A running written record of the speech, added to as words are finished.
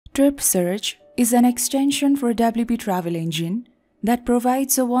Trip Search is an extension for WP Travel Engine that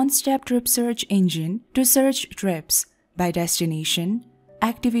provides a one-step trip search engine to search trips by destination,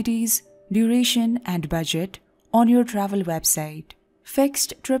 activities, duration, and budget on your travel website.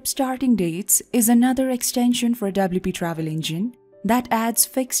 Fixed Trip Starting Dates is another extension for WP Travel Engine that adds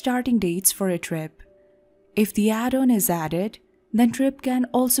fixed starting dates for a trip. If the add-on is added, then trip can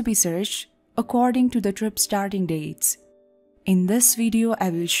also be searched according to the trip starting dates. In this video,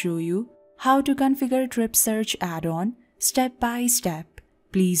 I will show you how to configure Trip Search add-on step by step.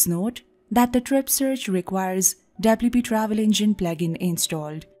 Please note that the Trip Search requires WP Travel Engine plugin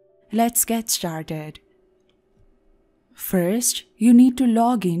installed. Let's get started. First, you need to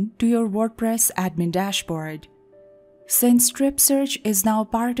log in to your WordPress admin dashboard. Since Trip Search is now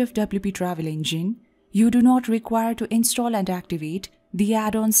part of WP Travel Engine, you do not require to install and activate the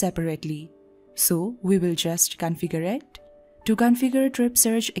add-on separately. So, we will just configure it. To configure Trip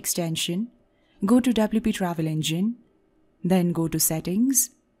Search extension, go to WP Travel Engine, then go to Settings,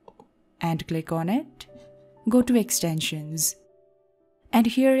 and click on it. Go to Extensions. And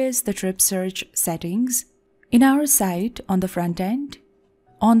here is the Trip Search settings. In our site on the front end,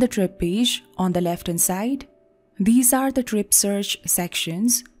 on the trip page on the left hand side, these are the Trip Search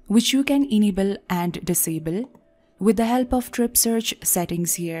sections which you can enable and disable with the help of Trip Search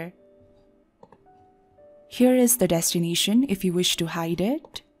settings here. Here is the destination if you wish to hide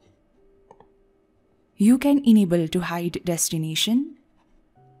it. You can enable to hide destination.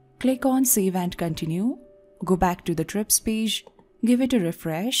 Click on Save and Continue. Go back to the trips page, give it a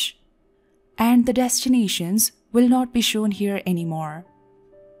refresh, and the destinations will not be shown here anymore.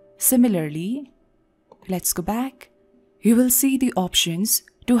 Similarly, let's go back. You will see the options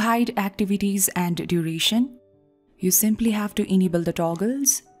to hide activities and duration. You simply have to enable the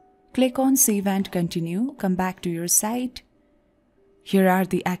toggles. Click on Save and Continue, come back to your site. Here are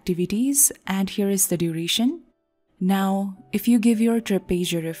the activities and here is the duration. Now, if you give your trip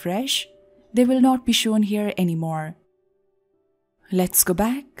page a refresh, they will not be shown here anymore. Let's go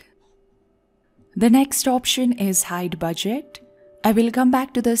back. The next option is Hide Budget. I will come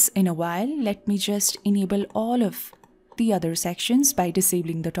back to this in a while. Let me just enable all of the other sections by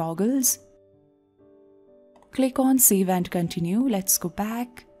disabling the toggles. Click on Save and Continue. Let's go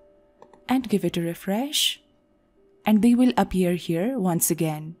back and give it a refresh. And they will appear here once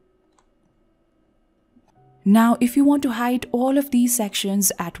again. Now, if you want to hide all of these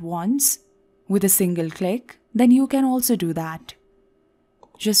sections at once with a single click, then you can also do that.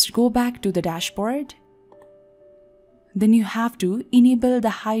 Just go back to the dashboard. Then you have to enable the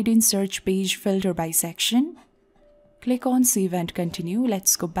Hide in Search Page filter by section. Click on Save and Continue.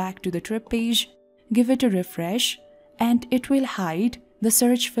 Let's go back to the trip page, give it a refresh, and it will hide the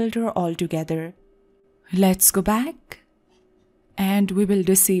search filter altogether. Let's go back. And we will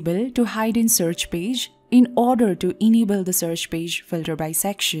disable to Hide in Search Page in order to enable the search page filter by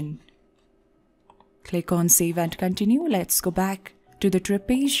section. Click on Save and Continue. Let's go back to the trip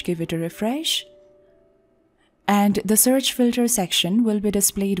page, give it a refresh, and the search filter section will be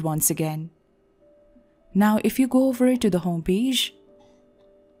displayed once again. Now, if you go over to the home page,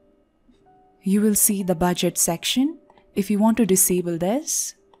 you will see the budget section. If you want to disable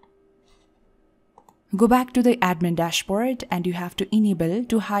this, go back to the admin dashboard and you have to enable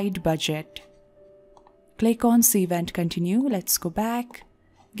to hide budget. Click on Save and Continue. Let's go back,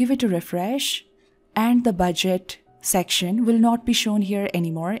 give it a refresh, and the budget section will not be shown here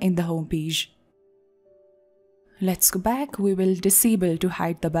anymore in the home page. Let's go back. We will disable to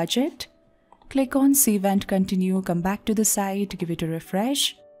hide the budget. Click on Save and Continue, come back to the site, give it a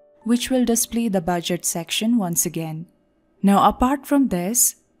refresh, which will display the budget section once again. Now, apart from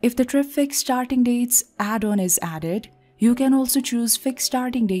this, if the Trip Fixed Starting Dates add-on is added, you can also choose Fixed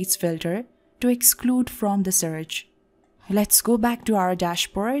Starting Dates filter to exclude from the search. Let's go back to our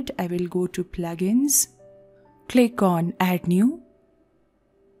dashboard. I will go to Plugins, click on Add New,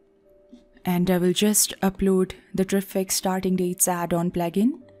 and I will just upload the Trip Fixed Starting Dates add-on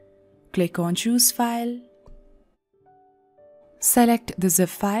plugin. Click on Choose File, select the zip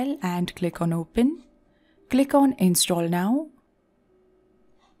file and click on Open. Click on Install Now,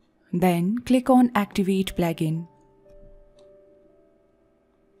 then click on Activate Plugin.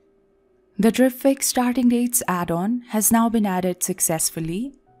 The Trip Fixed Starting Dates add-on has now been added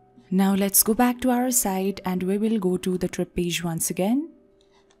successfully. Now let's go back to our site and we will go to the trip page once again.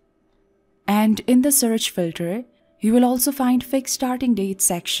 And in the search filter, you will also find Fixed Starting Date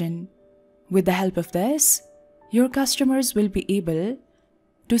section. With the help of this, your customers will be able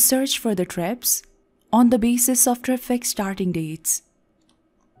to search for the trips on the basis of trip fixed starting dates.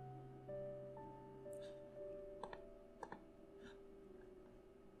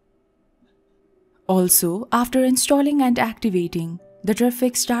 Also, after installing and activating the Trip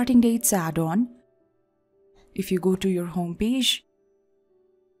Fix Starting Dates add-on, if you go to your home page,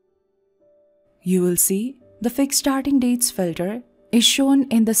 you will see the Fix Starting Dates filter is shown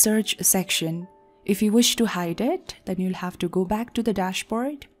in the search section. If you wish to hide it, then you'll have to go back to the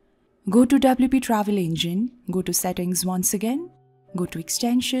dashboard, go to WP Travel Engine, go to Settings once again, go to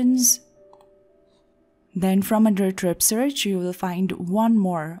Extensions. Then from under Trip Search, you will find one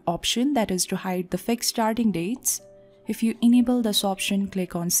more option, that is to hide the fixed starting dates. If you enable this option,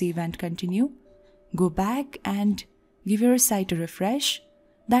 click on Save and Continue. Go back and give your site a refresh.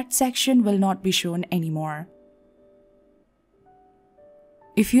 That section will not be shown anymore.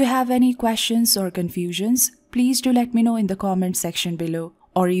 If you have any questions or confusions, please do let me know in the comment section below.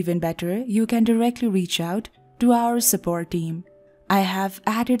 Or even better, you can directly reach out to our support team. I have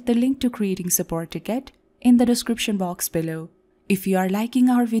added the link to creating support ticket in the description box below. If you are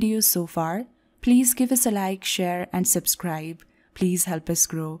liking our videos so far, please give us a like, share and subscribe. Please help us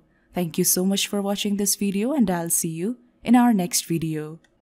grow. Thank you so much for watching this video, and I'll see you in our next video.